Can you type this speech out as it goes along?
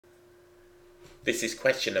This is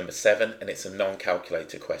question number 7 and it's a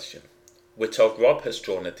non-calculator question. We're told Rob has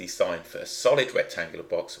drawn a design for a solid rectangular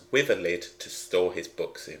box with a lid to store his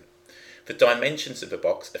books in. The dimensions of the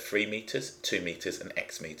box are 3 meters, 2 meters and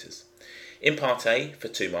X meters. In part A, for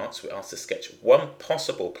 2 marks, we're asked to sketch one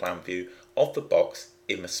possible plan view of the box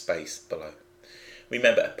in the space below.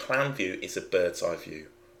 Remember, a plan view is a bird's eye view.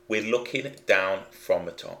 We're looking down from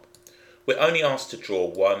the top. We're only asked to draw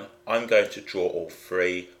one. I'm going to draw all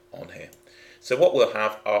 3 on here. So what we'll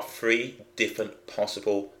have are 3 different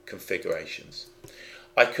possible configurations.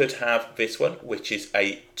 I could have this one, which is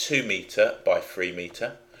a 2 meter by 3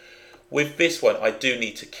 meter. With this one, I do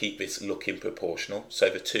need to keep this looking proportional, so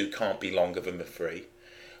the 2 can't be longer than the 3.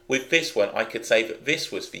 With this one, I could say that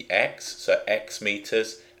this was the X, so X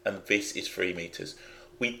meters, and this is 3 meters.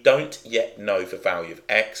 We don't yet know the value of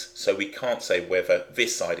X, so we can't say whether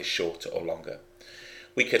this side is shorter or longer.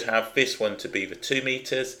 We could have this one to be the 2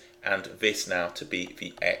 meters, and this now to be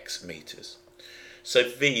the X meters. So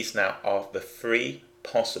these now are the 3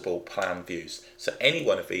 possible plan views. So any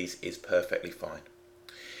one of these is perfectly fine.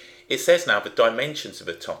 It says now the dimensions of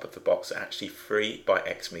the top of the box are actually 3 by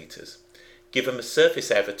X meters. Given the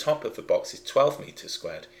surface area of the top of the box is 12 meters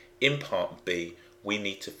squared, in part B we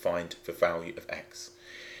need to find the value of X.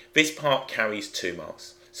 This part carries 2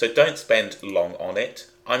 marks, so don't spend long on it.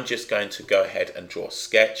 I'm just going to go ahead and draw a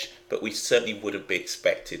sketch, but we certainly wouldn't be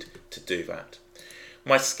expected to do that.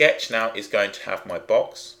 My sketch now is going to have my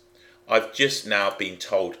box. I've just now been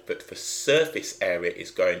told that the surface area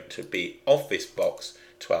is going to be of this box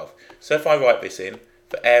 12. So if I write this in,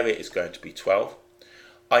 the area is going to be 12.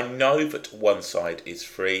 I know that one side is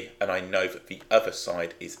 3 and I know that the other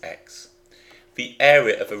side is X. The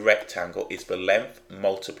area of a rectangle is the length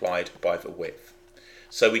multiplied by the width.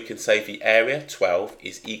 So we can say the area, 12,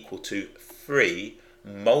 is equal to 3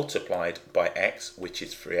 multiplied by X, which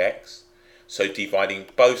is 3X. So dividing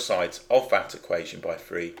both sides of that equation by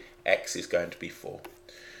 3, X is going to be 4.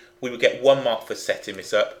 We will get 1 mark for setting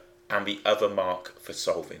this up and the other mark for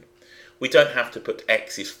solving. We don't have to put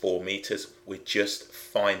X is 4 meters, we're just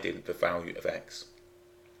finding the value of X.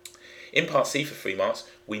 In part C for 3 marks,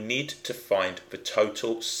 we need to find the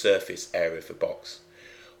total surface area of the box.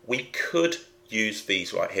 We could use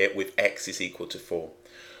these right here with X is equal to 4.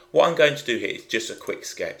 What I'm going to do here is just a quick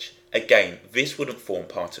sketch. Again, this wouldn't form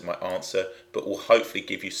part of my answer, but will hopefully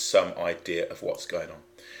give you some idea of what's going on.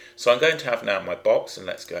 So I'm going to have now my box, and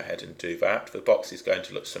let's go ahead and do that. The box is going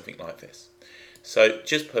to look something like this. So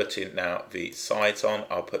just put in now the sides on,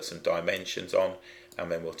 I'll put some dimensions on, and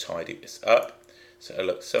then we'll tidy this up. So it'll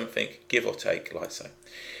look something, give or take, like so.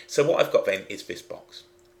 So what I've got then is this box.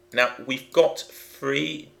 Now we've got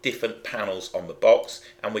 3 different panels on the box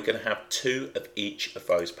and we're going to have 2 of each of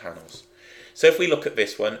those panels. So if we look at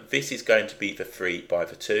this one, this is going to be the 3 by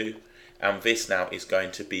the 2 and this now is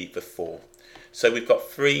going to be the 4. So we've got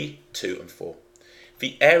 3, 2 and 4.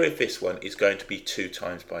 The area of this one is going to be 2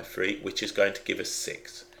 times by 3, which is going to give us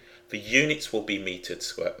 6. The units will be meter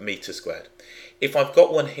squared. If I've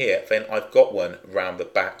got one here, then I've got one round the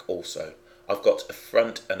back also. I've got a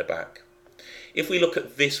front and a back. If we look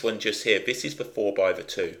at this one just here, this is the 4 by the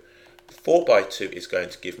 2. 4 by 2 is going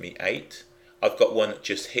to give me 8. I've got one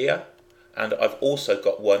just here, and I've also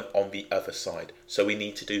got one on the other side. So we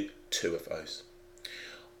need to do 2 of those.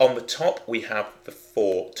 On the top, we have the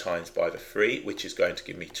 4 times by the 3, which is going to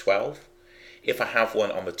give me 12. If I have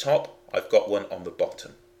one on the top, I've got one on the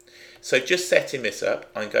bottom. So just setting this up,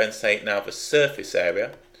 I'm going to say now the surface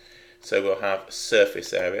area. So we'll have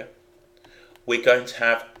surface area. We're going to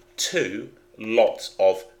have 2 lots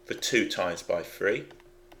of the 2 times by 3.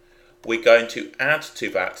 We're going to add to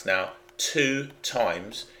that now 2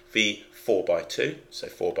 times the 4 by 2. So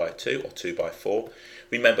 4 by 2 or 2 by 4.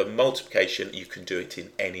 Remember, multiplication, you can do it in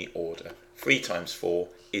any order. 3 times 4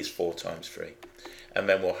 is 4 times 3. And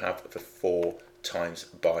then we'll have the 4 times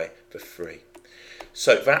by the 3.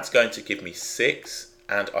 So that's going to give me 6,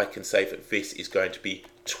 and I can say that this is going to be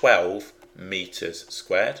 12 meters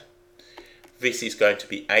squared. This is going to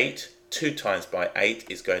be 8. 2 times by 8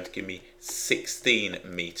 is going to give me 16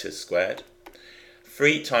 meters squared.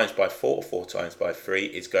 3 times by 4, or 4 times by 3,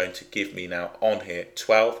 is going to give me now on here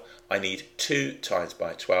 12. I need 2 times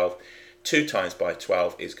by 12. 2 times by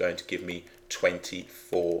 12 is going to give me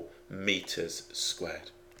 24 meters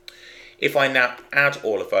squared. If I now add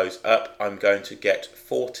all of those up, I'm going to get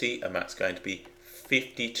 40, and that's going to be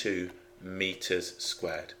 52 meters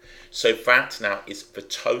squared. So that now is the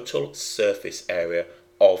total surface area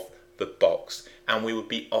of the box, and we would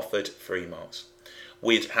be offered 3 marks.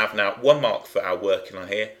 We'd have now 1 mark for our working on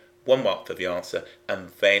here, 1 mark for the answer, and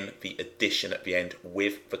then the addition at the end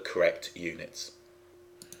with the correct units.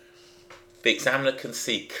 The examiner can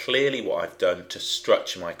see clearly what I've done to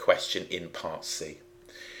structure my question in part C.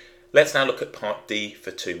 Let's now look at part D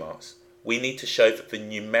for 2 marks. We need to show that the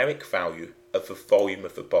numeric value of the volume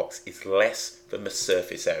of the box is less than the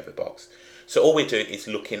surface area of the box. So all we're doing is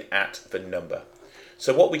looking at the number.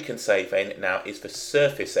 So what we can say then now is the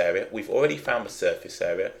surface area. We've already found the surface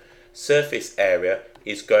area. Surface area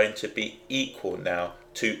is going to be equal now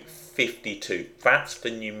to 52. That's the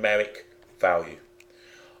numeric value.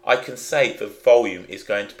 I can say the volume is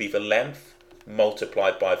going to be the length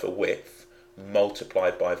multiplied by the width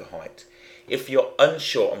multiplied by the height. If you're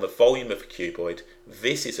unsure on the volume of a cuboid,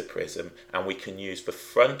 this is a prism and we can use the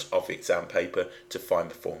front of the exam paper to find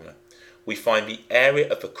the formula. We find the area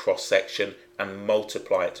of the cross section and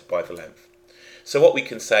multiply it by the length. So what we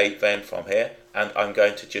can say then from here, and I'm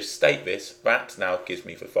going to just state this, that now gives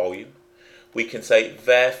me the volume. We can say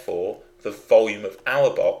therefore the volume of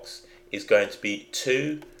our box is going to be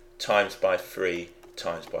 2 times by 3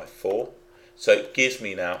 times by 4. So it gives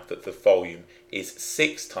me now that the volume is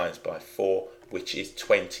 6 times by 4, which is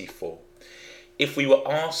 24. If we were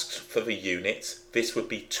asked for the units, this would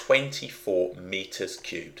be 24 meters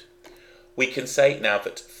cubed. We can say now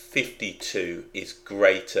that 52 is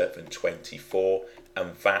greater than 24,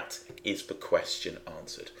 and that is the question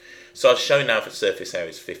answered. So I've shown now that surface area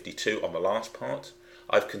is 52 on the last part.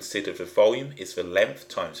 I've considered the volume is the length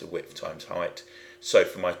times the width times height. So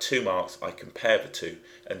for my 2 marks, I compare the two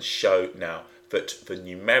and show now that the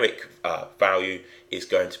numeric value is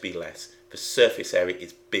going to be less. The surface area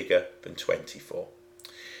is bigger than 24.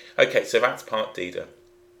 Okay, so that's part D done.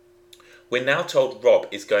 We're now told Rob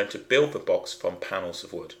is going to build the box from panels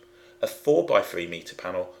of wood. A 4 by 3 metre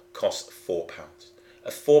panel costs £4.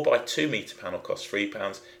 A 4 by 2 metre panel costs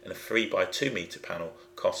 £3 and a 3 by 2 metre panel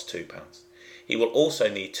costs £2. He will also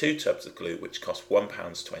need 2 tubs of glue which cost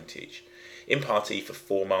 £1.20 each. In part E for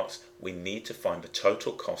 4 marks, we need to find the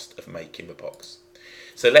total cost of making the box.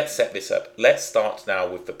 So let's set this up. Let's start now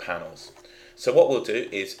with the panels. So what we'll do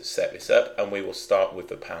is set this up and we will start with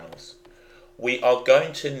the panels. We are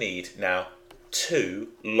going to need now 2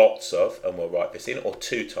 lots of, and we'll write this in, or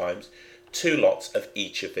 2 times, 2 lots of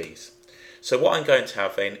each of these. So what I'm going to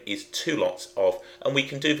have then is 2 lots of, and we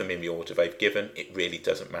can do them in the order they've given, it really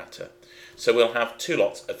doesn't matter. So we'll have 2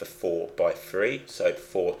 lots of the 4 by 3, so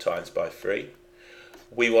 4 times by 3.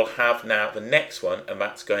 We will have now the next one, and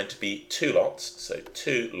that's going to be 2 lots, so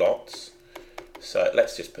 2 lots. So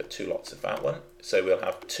let's just put 2 lots of that one. So we'll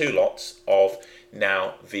have 2 lots of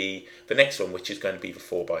now the next one, which is going to be the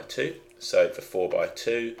 4 by 2. So the 4 by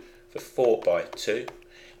 2, the 4 by 2,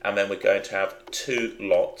 and then we're going to have 2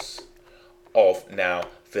 lots of now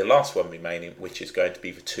the last one remaining, which is going to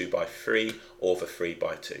be the 2 by 3 or the 3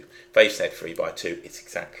 by 2. They've said 3 by 2, it's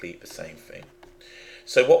exactly the same thing.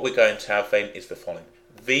 So what we're going to have then is the following.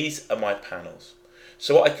 These are my panels.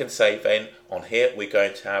 So what I can say then on here, we're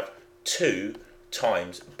going to have 2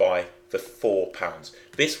 times by the £4.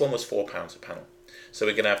 This one was £4 a panel. So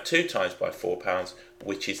we're going to have 2 times by £4,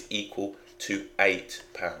 which is equal to £8.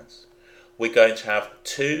 We're going to have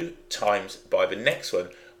 2 times by the next one,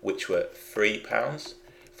 which were £3.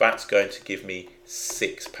 That's going to give me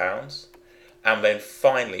 £6. And then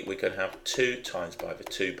finally, we're going to have 2 times by the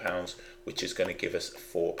 £2, which is going to give us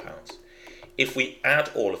 £4. If we add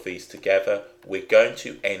all of these together, we're going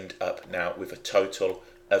to end up now with a total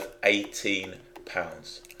of £18.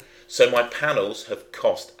 So my panels have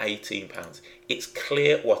cost £18. It's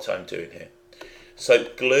clear what I'm doing here. So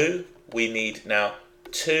glue, we need now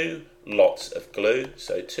 2 lots of glue.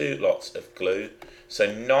 So 2 lots of glue.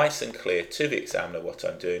 So nice and clear to the examiner what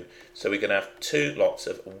I'm doing. So we're going to have 2 lots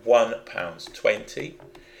of £1.20.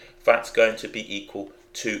 That's going to be equal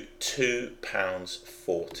to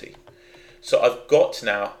 £2.40. So I've got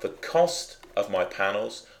now the cost of my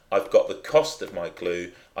panels. I've got the cost of my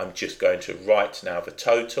glue. I'm just going to write now the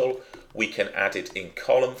total. We can add it in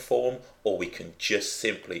column form, or we can just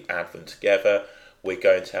simply add them together. We're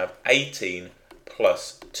going to have 18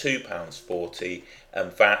 plus £2.40,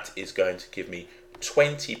 and that is going to give me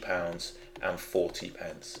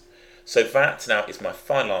 £20.40. So that now is my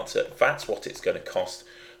final answer. That's what it's going to cost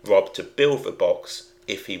Rob to build the box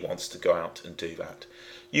if he wants to go out and do that.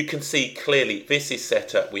 You can see clearly this is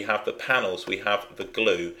set up. We have the panels, we have the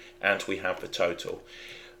glue, and we have the total.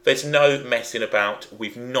 There's no messing about.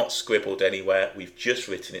 We've not scribbled anywhere. We've just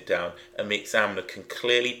written it down, and the examiner can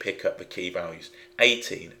clearly pick up the key values.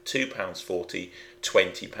 18, £2.40,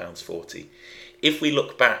 £20.40. If we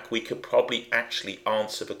look back, we could probably actually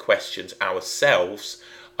answer the questions ourselves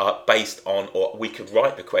based on, or we could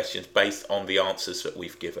write the questions based on the answers that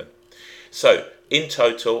we've given. So in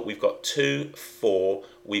total, we've got 2, 4,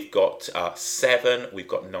 we've got 7, we've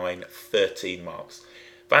got 9, 13 marks.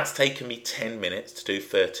 That's taken me 10 minutes to do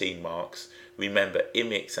 13 marks. Remember, in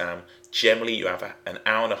the exam, generally you have an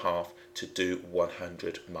hour and a half to do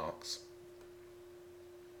 100 marks.